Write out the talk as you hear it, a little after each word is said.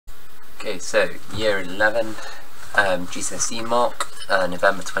Okay, so year 11, GCSE mock,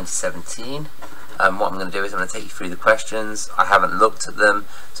 November 2017. What I'm going to do is I'm going to take you through the questions. I haven't looked at them,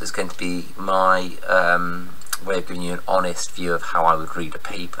 so it's going to be my way of giving you an honest view of how I would read a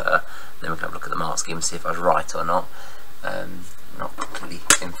paper. Then we can have a look at the mark scheme and see if I was right or not. Not completely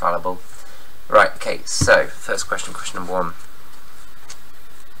infallible. Right, okay, so first question, question number 1.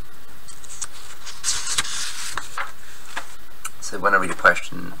 So when I read a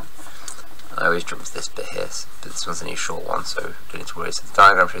question, I always jump to this bit here, but this one's only a short one, so don't need to worry. So the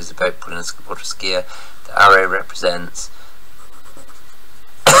diagram shows the boat pulling a water skier. The arrow represents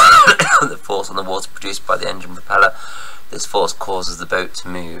the force on the water produced by the engine propeller. This force causes the boat to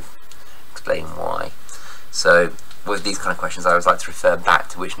move. Explain why. So with these kind of questions, I always like to refer back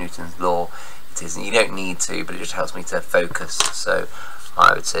to which Newton's law it is, and you don't need to, but it just helps me to focus. So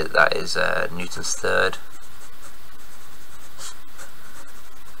I would say that is Newton's third.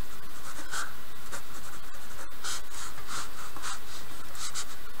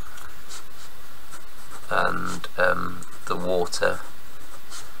 And the water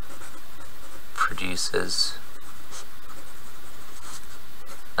produces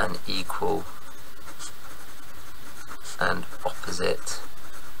an equal and opposite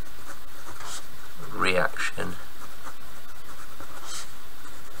reaction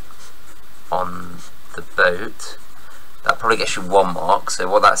on the boat. That probably gets you 1 mark. So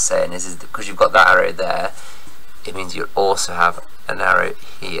what that's saying is that because you've got that arrow there, it means you also have an arrow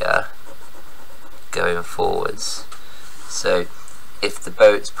here going forwards. So if the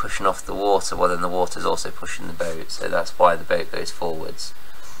boat's pushing off the water, well then the water's also pushing the boat, so that's why the boat goes forwards.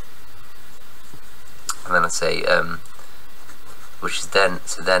 And then I say which is then,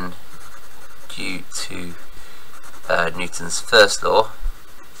 so then due to Newton's first law,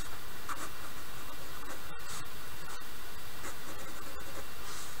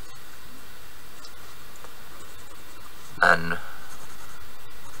 an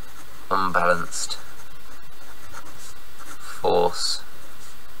unbalanced force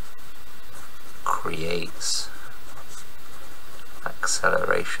creates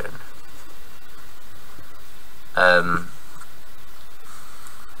acceleration.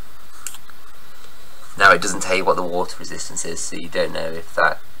 Now it doesn't tell you what the water resistance is, so you don't know if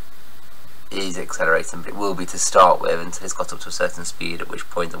that is accelerating, but it will be to start with until it's got up to a certain speed, at which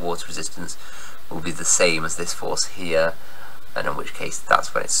point the water resistance will be the same as this force here, and in which case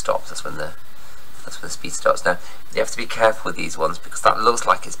that's when it stops. That's when the speed starts. Now you have to be careful with these ones because that looks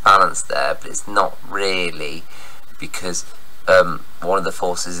like it's balanced there, but it's not really, because one of the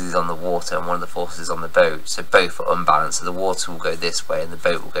forces is on the water and one of the forces is on the boat, so both are unbalanced. So the water will go this way and the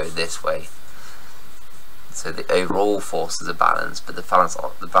boat will go this way. So the overall forces are balanced, but the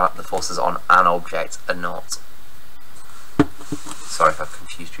forces on an object are not. Sorry if I've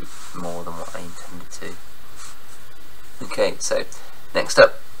confused you more than what I intended to. Okay, so next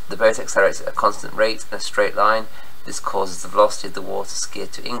up, the boat accelerates at a constant rate in a straight line. This causes the velocity of the water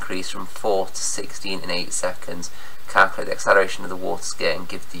skier to increase from 4 to 16 in 8 seconds. Calculate the acceleration of the water skier and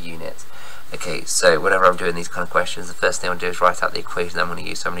give the unit. Okay, so whenever I'm doing these kind of questions, the first thing I'm going to do is write out the equation I'm going to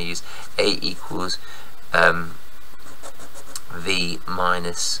use. So I'm going to use A equals V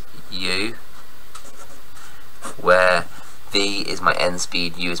minus U, where V is my end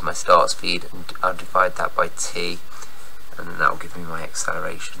speed, U is my start speed, and I'll divide that by T, and then that will give me my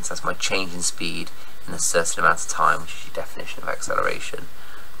acceleration. So that's my change in speed in a certain amount of time, which is your definition of acceleration.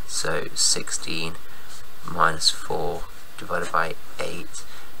 So 16 minus 4 divided by 8.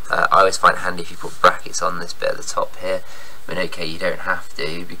 I always find it handy if you put brackets on this bit at the top here. I mean, okay, you don't have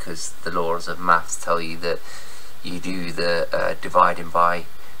to, because the laws of maths tell you that you do the dividing by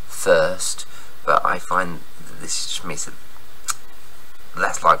first, but I find that this just makes it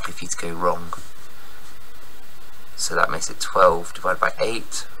less likely for you to go wrong. So that makes it 12 divided by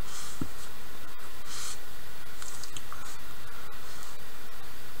 8.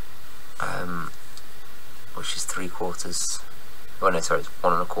 Which is 3/4. Oh no, sorry, it's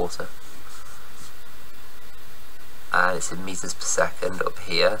 1 1/4. And it's in meters per second up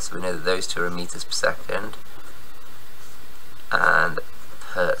here, so we know that those two are in meters per second and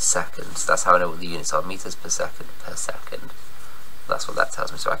per second. So that's how I know what the units are: meters per second per second. That's what that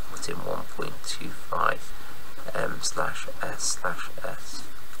tells me. So I can put in 1.25 m/s/s.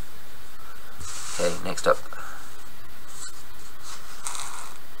 Okay, next up.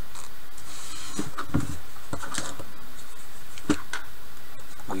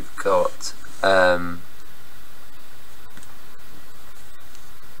 We've got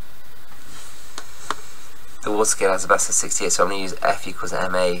the water scale has a mass of 68, so I'm going to use F equals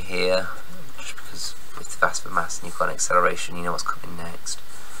ma here, just because it's vast for mass and you've got an acceleration, you know what's coming next.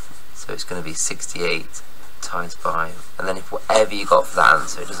 So So it's going to be 68 times by, and then if whatever you got for that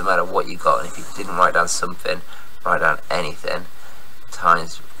answer, it doesn't matter what you got, and if you didn't write down something, write down anything,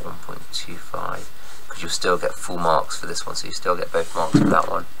 times 1.25, because you'll still get full marks for this one, so you still get both marks for that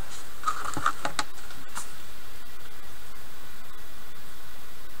one.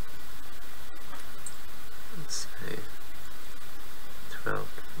 So 12.8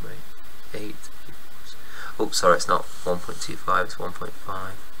 equals, oh sorry, it's not 1.25, it's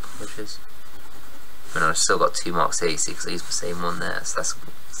 1.5, which is, and I've still got 2 marks here, you see, because I used the same one there, so that's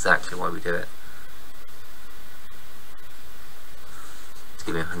exactly why we do it. To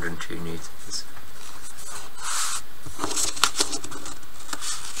give me 102 newtons.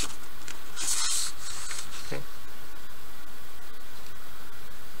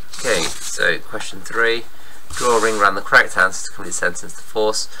 Okay, so question 3. Draw a ring around the correct answer to complete the sentence. The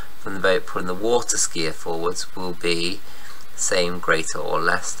force from the boat pulling the water skier forwards will be same, greater or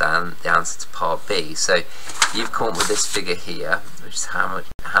less than the answer to part B. So you've come up with this figure here, which is how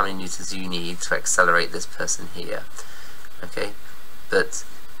many newtons you need to accelerate this person here. Okay, but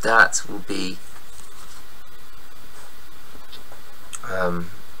that will be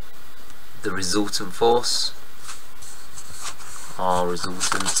the resultant force, R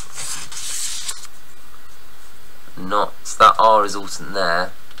resultant, not so that R resultant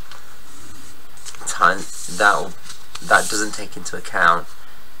there times that doesn't take into account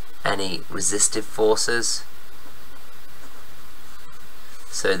any resistive forces.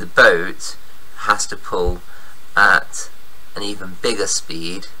 So the boat has to pull at an even bigger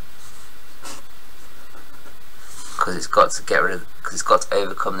speed because it's got to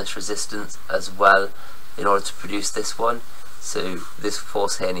overcome this resistance as well in order to produce this one. So this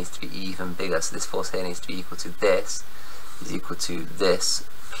force here needs to be even bigger. So this force here needs to be equal to this, is equal to this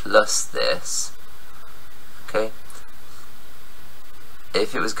plus this. Okay.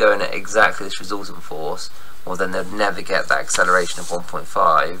 If it was going at exactly this resultant force, well then they'd never get that acceleration of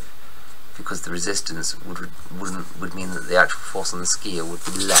 1.5 because the resistance would mean that the actual force on the skier would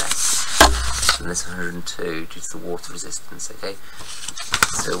be less than this 102 due to the water resistance. Okay.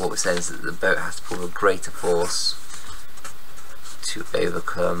 So what we're saying is that the boat has to pull a greater force to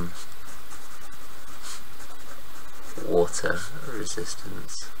overcome water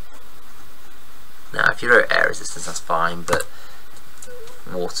resistance. Now if you wrote air resistance that's fine, but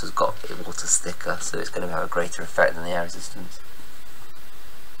water's thicker, so it's going to have a greater effect than the air resistance.